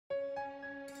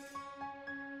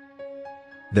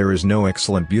There is no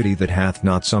excellent beauty that hath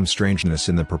not some strangeness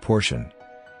in the proportion.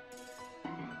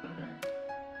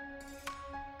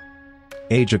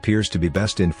 Age appears to be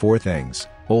best in four things: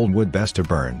 old wood best to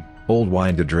burn, old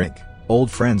wine to drink,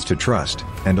 old friends to trust,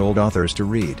 and old authors to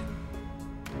read.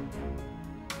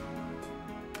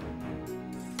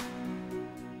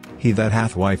 He that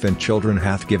hath wife and children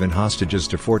hath given hostages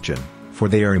to fortune, for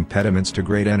they are impediments to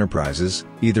great enterprises,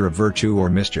 either of virtue or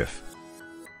mischief.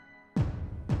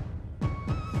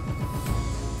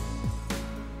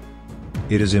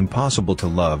 It is impossible to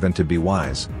love and to be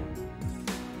wise.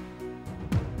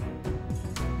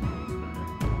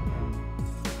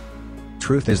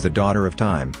 Truth is the daughter of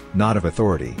time, not of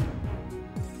authority.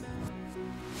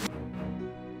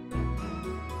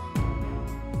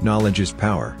 Knowledge is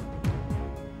power.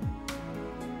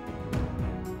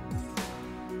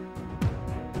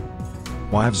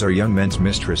 Wives are young men's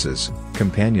mistresses,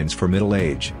 companions for middle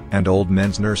age, and old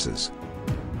men's nurses.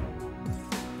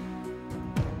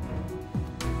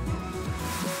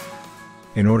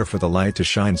 In order for the light to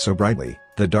shine so brightly,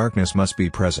 the darkness must be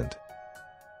present.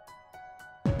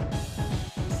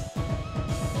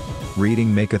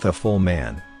 Reading maketh a full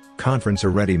man, conference a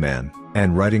ready man,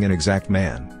 and writing an exact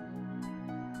man.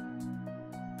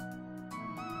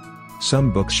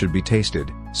 Some books should be tasted,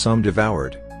 some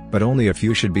devoured, but only a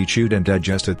few should be chewed and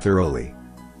digested thoroughly.